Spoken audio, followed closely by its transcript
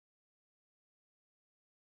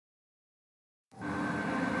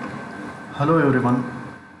Hello everyone.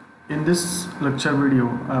 In this lecture video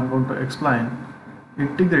I am going to explain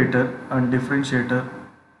integrator and differentiator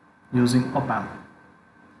using Opamp.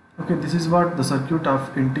 Okay, this is what the circuit of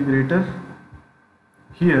integrator.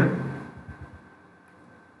 Here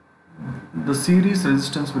the series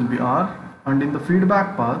resistance will be R, and in the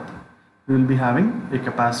feedback path we will be having a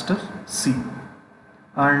capacitor C,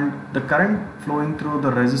 and the current flowing through the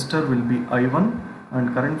resistor will be I1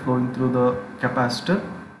 and current flowing through the capacitor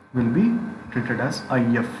will be treated as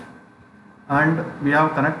IF, and we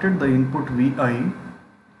have connected the input VI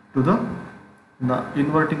to the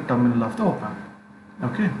inverting terminal of the Opamp.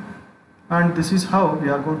 Okay, and this is how we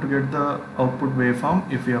are going to get the output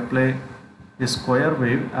waveform if we apply a square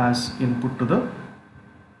wave as input to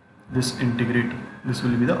this integrator. This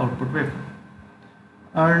will be the output waveform,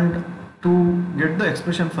 and to get the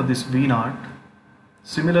expression for this V0,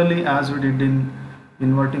 similarly as we did in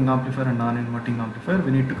inverting amplifier and non-inverting amplifier, we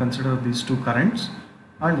need to consider these two currents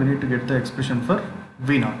and we need to get the expression for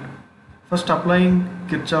V0. First, applying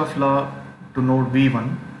Kirchhoff law to node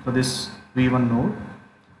V1, for this V1 node,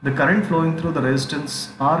 the current flowing through the resistance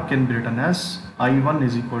R can be written as I1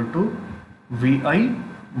 is equal to VI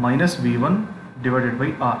minus V1 divided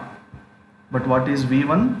by R. But what is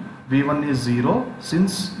V1? V1 is 0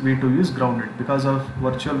 since V2 is grounded. Because of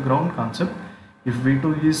virtual ground concept, if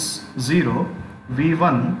V2 is 0,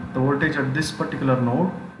 V1, the voltage at this particular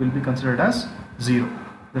node, will be considered as 0.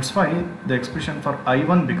 That's why the expression for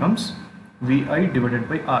I1 becomes VI divided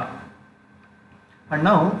by R. And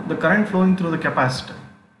now the current flowing through the capacitor.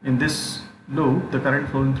 In this loop, the current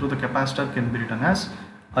flowing through the capacitor can be written as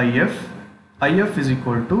IF. IF is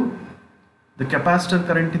equal to the capacitor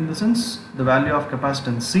current, in the sense the value of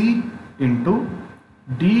capacitance C, into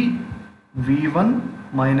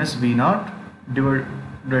dV1 minus V0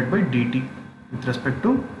 divided by dt with respect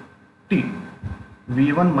to t.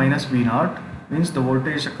 V1 minus V0 means the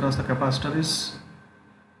voltage across the capacitor is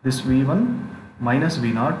this V1 minus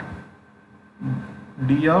V0,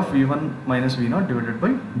 d of V1 minus V0 divided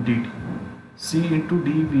by dt. C into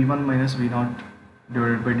dV1 minus V0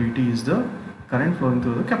 divided by dt is the current flowing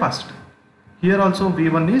through the capacitor. Here also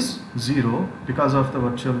V1 is 0 because of the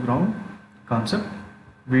virtual ground concept.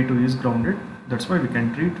 V2 is grounded, that's why we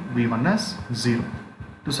can treat V1 as 0.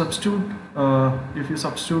 To substitute, if you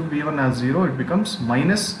substitute V1 as 0, it becomes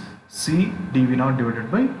minus C dV0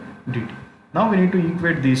 divided by dt. Now we need to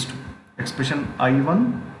equate these two. Expression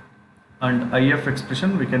I1 and IF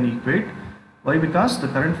expression we can equate. Why? Because the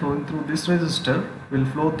current flowing through this resistor will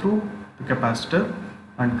flow through the capacitor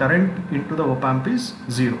and current into the Opamp is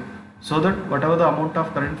 0. So that whatever the amount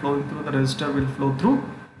of current flowing through the resistor will flow through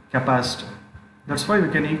capacitor. That's why we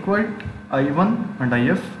can equate I1 and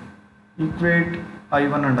IF. Equate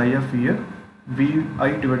I1 and IF here.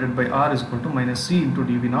 VI divided by R is equal to minus C into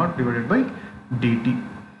dV0 divided by dt.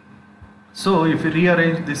 So if we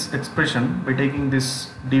rearrange this expression by taking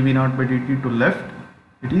this dV0 by dt to left,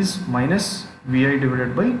 it is minus VI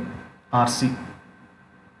divided by RC.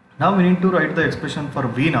 Now we need to write the expression for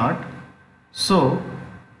V0. So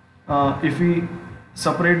if we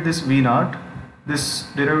separate this V0, this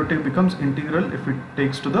derivative becomes integral if it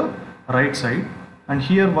takes to the right side, and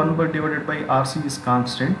here 1 by divided by RC is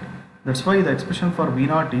constant. That's why the expression for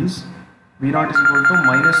V0 is equal to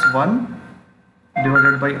minus 1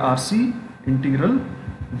 divided by RC integral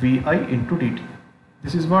VI into dt.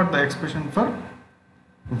 This is what the expression for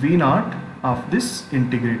V0 of this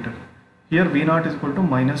integrator. Here V0 is equal to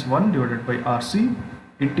minus 1 divided by RC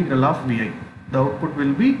integral of VI. The output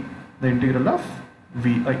will be the integral of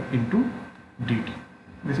VI into dt.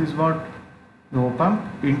 This is what the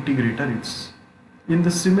Opamp integrator is. In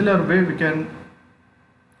the similar way, we can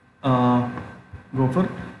go for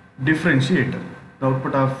differentiator. The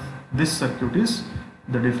output of this circuit is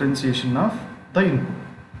the differentiation of the input.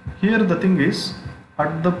 Here the thing is,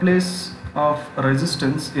 at the place of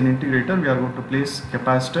resistance in integrator, we are going to place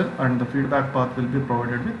capacitor and the feedback path will be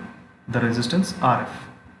provided with the resistance RF.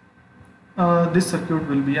 This circuit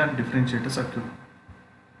will be a differentiator circuit.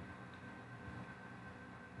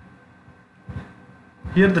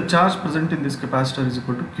 Here the charge present in this capacitor is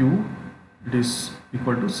equal to Q, it is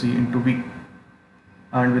equal to C into V.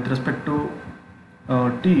 And with respect to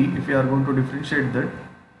T, if we are going to differentiate that,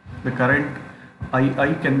 the current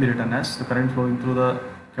II can be written as, the current flowing through the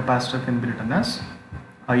capacitor can be written as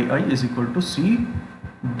II is equal to C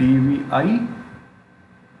dVi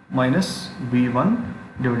minus V1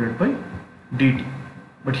 divided by dt.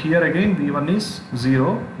 But here again V1 is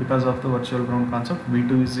 0 because of the virtual ground concept.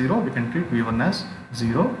 V2 is 0, we can treat V1 as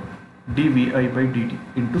 0. dVi by dt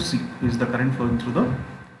into C is the current flowing through the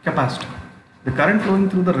capacitor. The current flowing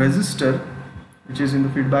through the resistor, which is in the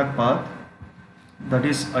feedback path, that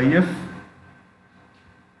is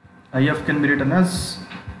if can be written as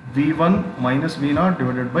V1 minus V0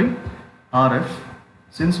 divided by Rf.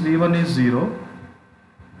 Since V1 is 0,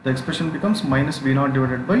 the expression becomes minus V0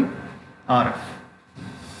 divided by Rf.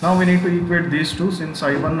 Now we need to equate these two. Since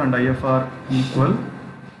I1 and If are equal,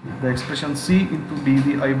 the expression C into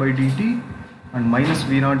dVi by dt and minus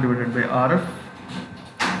V0 divided by Rf.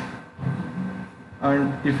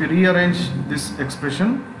 And if you rearrange this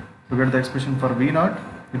expression to get the expression for V0,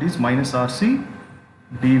 it is minus Rc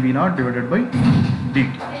dV0 divided by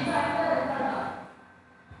dt.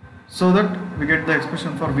 So that we get the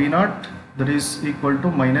expression for V0, that is equal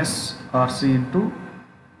to minus Rc into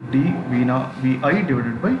dVi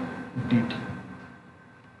divided by dt.